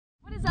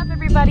What is up,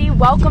 everybody?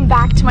 Welcome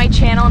back to my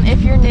channel, and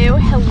if you're new,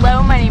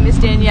 hello, my name is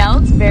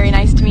Danielle. It's very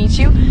nice to meet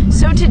you.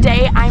 So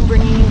today I'm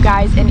bringing you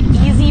guys an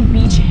easy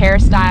beach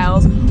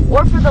hairstyles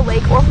or for the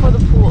lake or for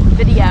the pool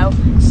video.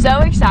 So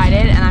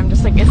excited, and I'm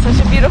just like, it's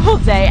such a beautiful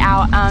day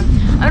out. I'm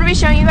going to be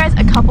showing you guys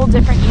a couple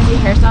different easy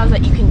hairstyles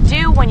that you can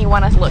do when you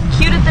want to look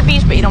cute at the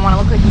beach but you don't want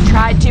to look like you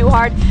tried too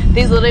hard.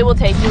 These literally will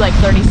take you like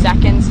 30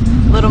 seconds,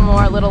 a little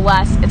more, a little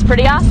less. It's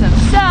pretty awesome.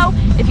 So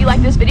if you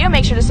like this video,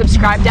 make sure to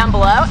subscribe down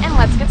below and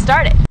let's get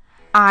started.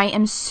 I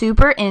am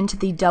super into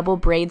the double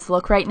braids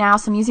look right now,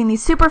 so I'm using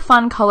these super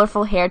fun,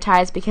 colorful hair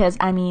ties because,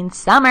 I mean,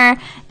 summer,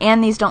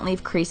 and these don't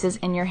leave creases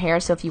in your hair,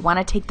 so if you want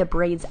to take the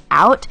braids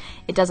out,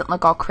 it doesn't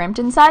look all crimped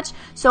and such.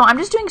 So I'm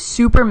just doing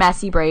super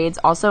messy braids.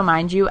 Also,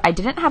 mind you, I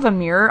didn't have a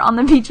mirror on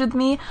the beach with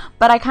me,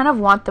 but I kind of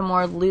want the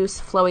more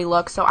loose, flowy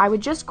look, so I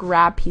would just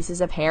grab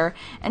pieces of hair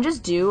and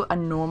just do a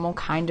normal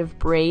kind of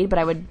braid, but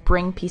I would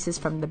bring pieces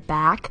from the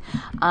back,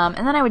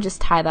 and then I would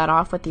just tie that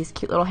off with these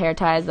cute little hair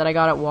ties that I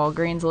got at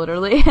Walgreens,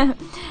 literally.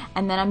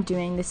 And then I'm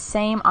doing the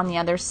same on the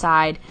other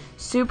side.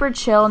 Super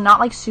chill, not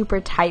like super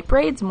tight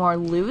braids, more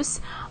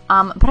loose.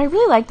 But I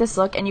really like this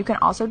look, and you can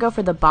also go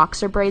for the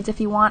boxer braids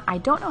if you want. I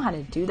don't know how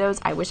to do those.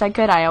 I wish I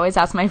could. I always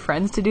ask my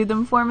friends to do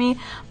them for me.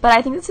 But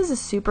I think this is a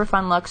super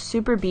fun look,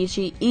 super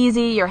beachy,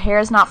 easy. Your hair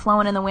is not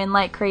flowing in the wind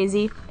like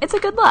crazy. It's a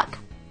good look.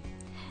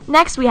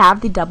 Next, we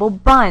have the double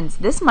buns.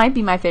 This might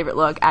be my favorite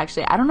look,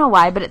 actually. I don't know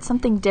why, but it's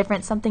something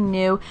different, something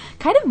new.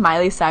 Kind of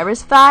Miley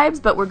Cyrus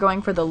vibes, but we're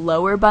going for the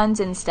lower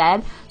buns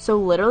instead. So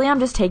literally, I'm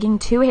just taking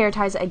two hair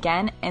ties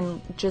again and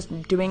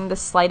just doing the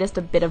slightest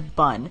a bit of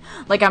bun.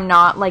 Like, I'm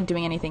not, like,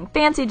 doing anything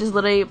fancy, just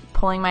literally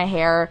pulling my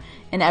hair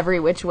in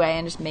every which way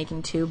and just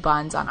making two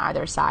buns on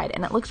either side,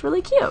 and it looks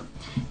really cute.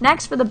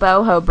 Next, for the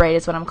boho braid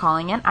is what I'm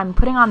calling it. I'm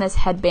putting on this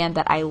headband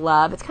that I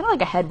love. It's kind of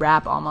like a head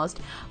wrap almost,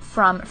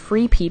 from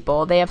Free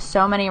People. They have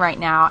so many right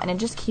now, and it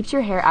just keeps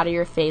your hair out of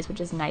your face, which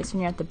is nice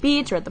when you're at the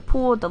beach or at the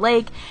pool, at the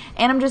lake.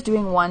 And I'm just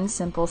doing one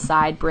simple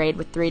side braid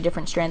with 3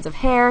 different strands of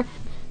hair.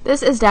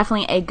 This is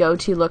definitely a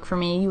go-to look for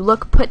me. You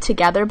look put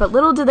together, but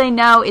little do they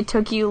know it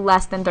took you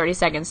less than 30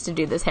 seconds to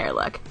do this hair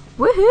look.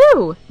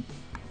 Woohoo!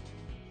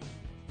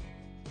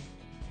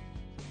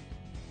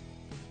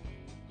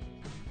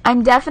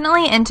 I'm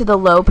definitely into the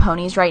low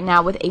ponies right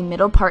now with a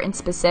middle part in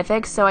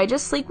specific, so I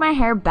just sleek my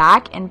hair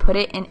back and put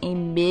it in a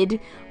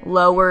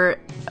mid-lower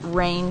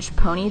range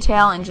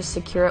ponytail and just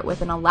secure it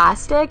with an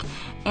elastic.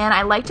 And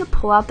I like to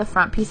pull out the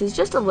front pieces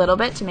just a little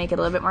bit to make it a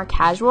little bit more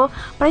casual,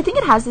 but I think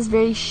it has this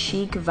very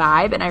chic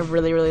vibe and I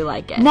really, really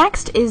like it.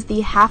 Next is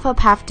the half up,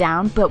 half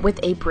down, but with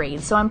a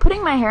braid. So I'm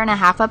putting my hair in a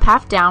half up,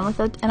 half down with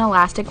an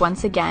elastic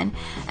once again,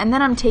 and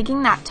then I'm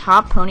taking that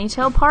top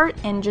ponytail part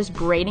and just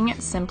braiding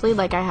it simply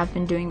like I have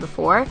been doing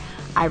before.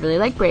 I really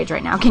like braids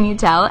right now, can you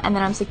tell? And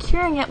then I'm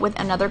securing it with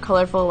another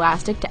colorful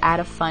elastic to add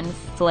a fun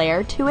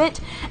flare to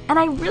it. And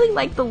I really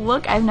like the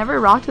look. I've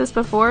never rocked this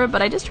before,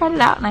 but I just tried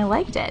it out and I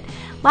liked it.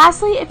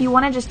 Lastly, if you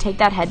want to just take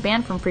that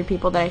headband from Free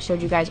People that I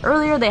showed you guys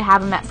earlier, they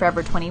have them at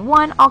Forever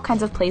 21, all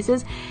kinds of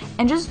places,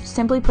 and just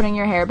simply putting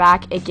your hair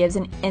back, it gives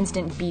an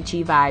instant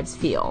beachy vibes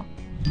feel.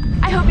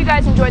 I hope you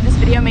guys enjoyed this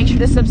video. Make sure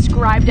to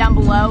subscribe down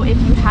below if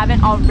you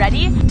haven't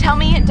already. Tell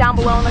me down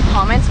below in the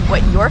comments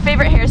what your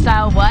favorite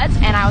hairstyle was,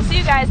 and I will see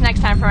you guys next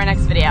time for our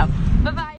next video. Bye-bye.